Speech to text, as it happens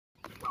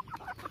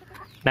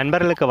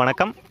நண்பர்களுக்கு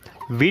வணக்கம்.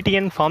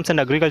 V.T.N forms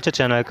and agriculture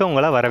சேனலுக்கு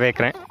உங்களை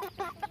வரவேற்கிறேன்.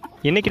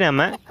 இன்றைக்கி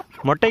நம்ம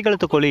மொட்டை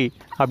கழுத்து கோழி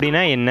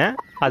அப்படின்னா என்ன,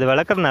 அது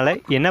வளர்க்குறதுனால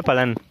என்ன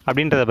பலன்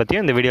அப்படின்றத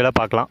பற்றியும் இந்த வீடியோவில்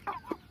பார்க்கலாம்.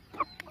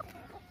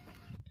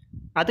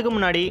 அதுக்கு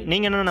முன்னாடி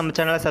நீங்கள் இன்னும் நம்ம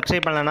சேனலை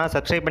சப்ஸ்கிரைப் பண்ணலன்னா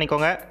சப்ஸ்கிரைப்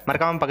பண்ணிக்கோங்க.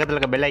 மறக்காமல் பக்கத்தில்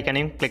இருக்க பெல்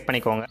ஐக்கானையும் கிளிக்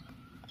பண்ணிக்கோங்க.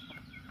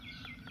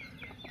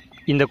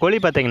 இந்த கோழி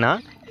பார்த்திங்கன்னா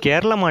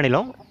கேரள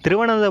மாநிலம்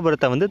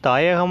திருவனந்தபுரத்தை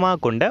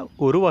தாயகமாக கொண்ட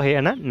ஒரு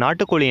வகையான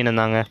நாட்டுக்கோழி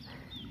இனம்தாங்க.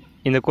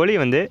 இந்த கோழி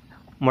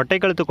மொட்டை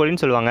கழுத்து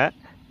கோழின்னு சொல்லுவாங்க.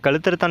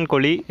 கழுத்தறுத்தான்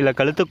கோழி இல்லை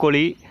கழுத்து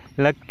கோழி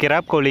இல்லை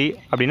கிராப் கோழி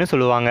அப்படின்னு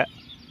சொல்லுவாங்க.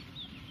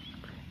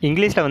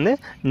 இங்கிலீஷில்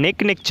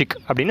நெக் சிக்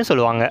அப்படின்னு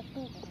சொல்லுவாங்க.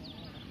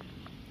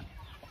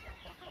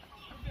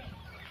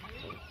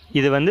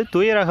 இது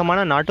தூய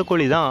ரகமான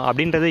நாட்டுக்கோழி தான்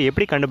அப்படின்றத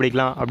எப்படி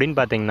கண்டுபிடிக்கலாம் அப்படின்னு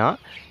பார்த்தீங்கன்னா,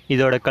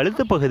 இதோட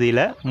கழுத்து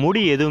பகுதியில்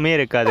முடி எதுவுமே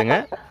இருக்காதுங்க.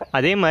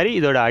 அதே மாதிரி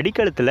இதோட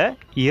அடிக்கழுத்தில்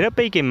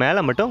இறப்பைக்கு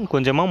மேலே மட்டும்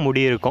கொஞ்சமாக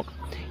முடி இருக்கும்.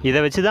 இதை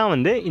வச்சு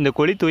தான் இந்த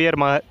கோழி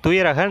தூய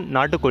ரக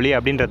நாட்டுக்கோழி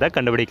அப்படின்றத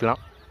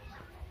கண்டுபிடிக்கலாம்.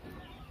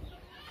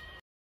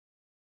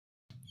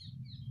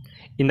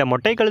 இந்த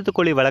மொட்டை கழுத்து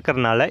கோழி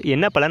வளர்க்குறதுனால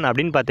என்ன பலன்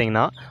அப்படின்னு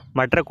பார்த்தீங்கன்னா,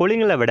 மற்ற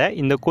கோழிங்களை விட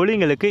இந்த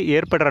கோழிங்களுக்கு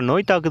ஏற்படுற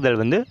நோய் தாக்குதல்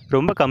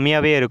ரொம்ப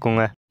கம்மியாகவே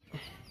இருக்குங்க.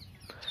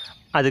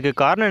 அதுக்கு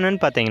காரணம்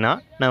என்னென்னு பார்த்தீங்கன்னா,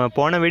 நம்ம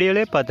போன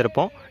வீடியோவிலே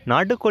பார்த்துருப்போம்.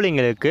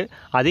 நாட்டுக்கோழிங்களுக்கு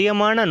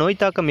அதிகமான நோய்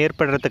தாக்கம்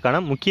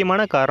ஏற்படுறதுக்கான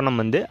முக்கியமான காரணம்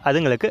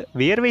அதுங்களுக்கு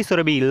வியர்வை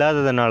சுரப்பி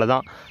இல்லாததுனால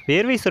தான்.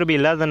 வியர்வை சுரப்பி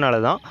இல்லாததுனால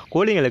தான்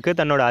கோழிங்களுக்கு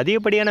தன்னோட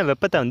அதிகப்படியான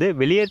வெப்பத்தை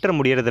வெளியேற்ற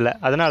முடியறதில்ல.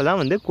 அதனால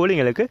தான்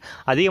கோழிங்களுக்கு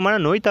அதிகமான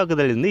நோய்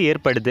தாக்குதல்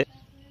ஏற்படுது.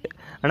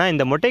 ஆனால்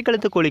இந்த மொட்டை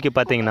கழுத்து கோழிக்கு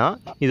பார்த்திங்கன்னா,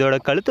 இதோட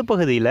கழுத்து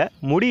பகுதியில்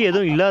முடி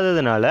எதுவும்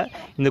இல்லாததுனால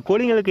இந்த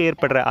கோழிங்களுக்கு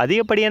ஏற்படுற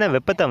அதிகப்படியான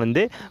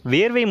வெப்பத்தை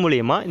வேர்வை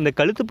மூலியமாக இந்த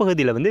கழுத்து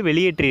பகுதியில்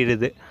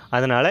வெளியேற்றிடுது.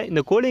 அதனால்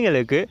இந்த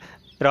கோழிங்களுக்கு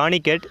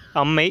ராணிக்கெட்,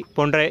 அம்மை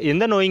போன்ற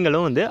எந்த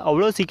நோய்களும்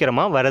அவ்வளோ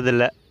சீக்கிரமாக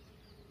வரதில்லை.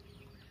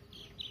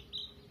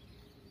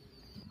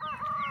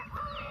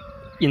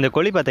 இந்த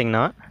கோழி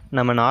பார்த்திங்கன்னா,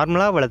 நம்ம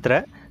நார்மலாக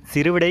வளர்த்துற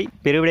சிறுவிடை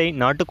பெருவிடை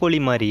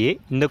நாட்டுக்கோழி மாதிரியே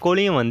இந்த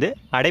கோழியும்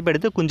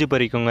அடைப்படுத்து குஞ்சு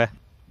பொரிக்குங்க.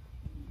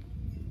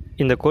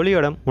 இந்த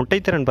கோழியோட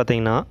முட்டைத்திறன்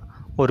பார்த்திங்கன்னா,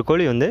 ஒரு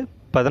கோழி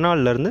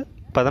 14லேருந்து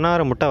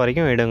 16 முட்டை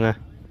வரைக்கும் இடுங்க.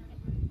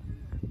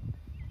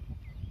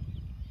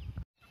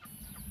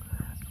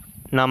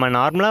 நாம்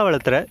நார்மலாக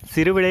வளர்த்துற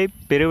சிறுவிடை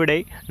பெருவிடை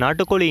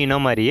நாட்டுக்கோழி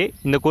இனம் மாதிரியே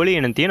இந்த கோழி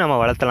இனத்தையும் நம்ம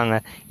வளர்த்தலாங்க.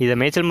 இதை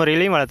மேய்ச்சல்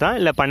முறையிலையும் வளர்த்தலாம்,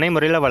 இல்லை பண்ணை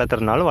முறையில்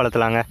வளர்த்துறதுனாலும்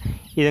வளர்த்தலாங்க.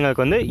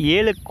 இதுங்களுக்கு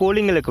 7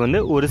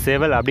 கோழிங்களுக்கு ஒரு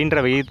சேவல்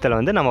அப்படின்ற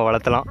விகிதத்தில் நம்ம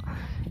வளர்த்தலாம்.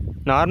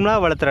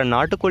 நார்மலாக வளர்த்துற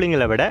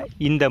நாட்டுக்கோழிங்களை விட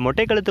இந்த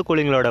மொட்டை கழுத்து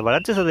கோழிங்களோட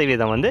வளர்ச்சி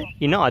சதவீதம்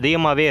இன்னும்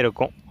அதிகமாகவே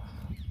இருக்கும்.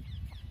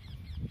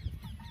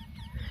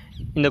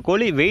 இந்த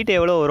கோழி வெயிட்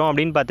எவ்வளோ வரும்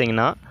அப்படின்னு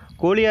பார்த்தீங்கன்னா,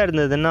 கோழியாக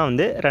இருந்ததுன்னா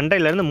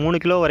 2.5லேருந்து 3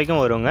 கிலோ வரைக்கும்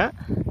வருங்க.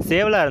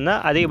 சேவலாக இருந்தால்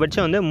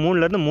அதிகபட்சம்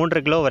 3லேருந்து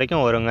 3.5 கிலோ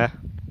வரைக்கும் வருங்க.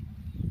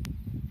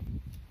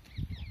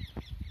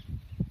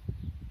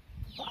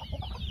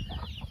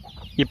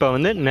 இப்போ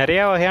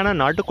நிறையா வகையான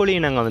நாட்டுக்கோழி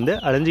இனங்கள்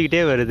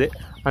அழிஞ்சிக்கிட்டே வருது.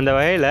 அந்த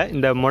வகையில்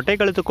இந்த மொட்டை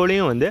கழுத்து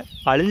கோழியும்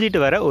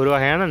அழிஞ்சிட்டு வர ஒரு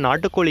வகையான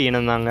நாட்டுக்கோழி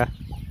இனம் தாங்க.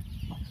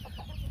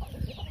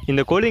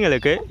 இந்த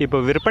கோழிங்களுக்கு இப்போ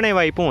விற்பனை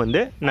வாய்ப்பும்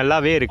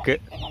நல்லாவே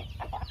இருக்குது.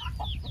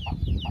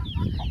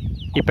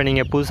 இப்போ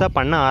நீங்கள் புதுசாக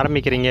பண்ண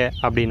ஆரம்பிக்கிறீங்க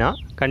அப்படின்னா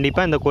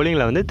கண்டிப்பாக இந்த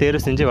கோழிங்களை தேர்வு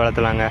செஞ்சு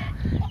வளர்த்தலாங்க.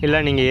 இல்லை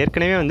நீங்கள்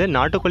ஏற்கனவே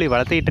நாட்டுக்கோழி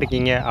வளர்த்திக்கிட்டு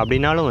இருக்கீங்க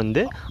அப்படின்னாலும்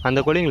அந்த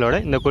கோழிங்களோட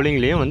இந்த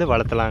கோழிங்களையும்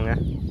வளர்த்தலாங்க.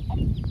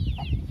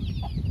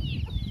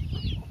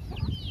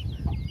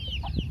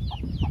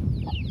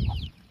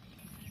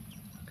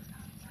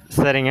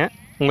 சரிங்க,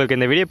 உங்களுக்கு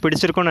இந்த வீடியோ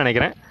பிடிச்சிருக்குன்னு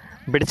நினைக்கிறேன்.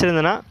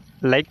 பிடிச்சிருந்துன்னா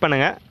லைக்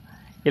பண்ணுங்கள்.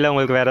 இல்லை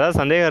உங்களுக்கு வேறு ஏதாவது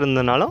சந்தேகம்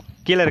இருந்ததுனாலும்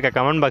கீழே இருக்க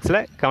கமெண்ட்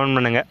பாக்ஸில் கமெண்ட்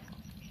பண்ணுங்கள்.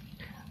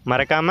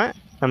 மறக்காமல்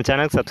நம்ம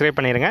சேனலுக்கு சப்ஸ்கிரைப்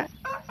பண்ணிடுங்க.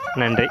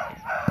 நன்றி.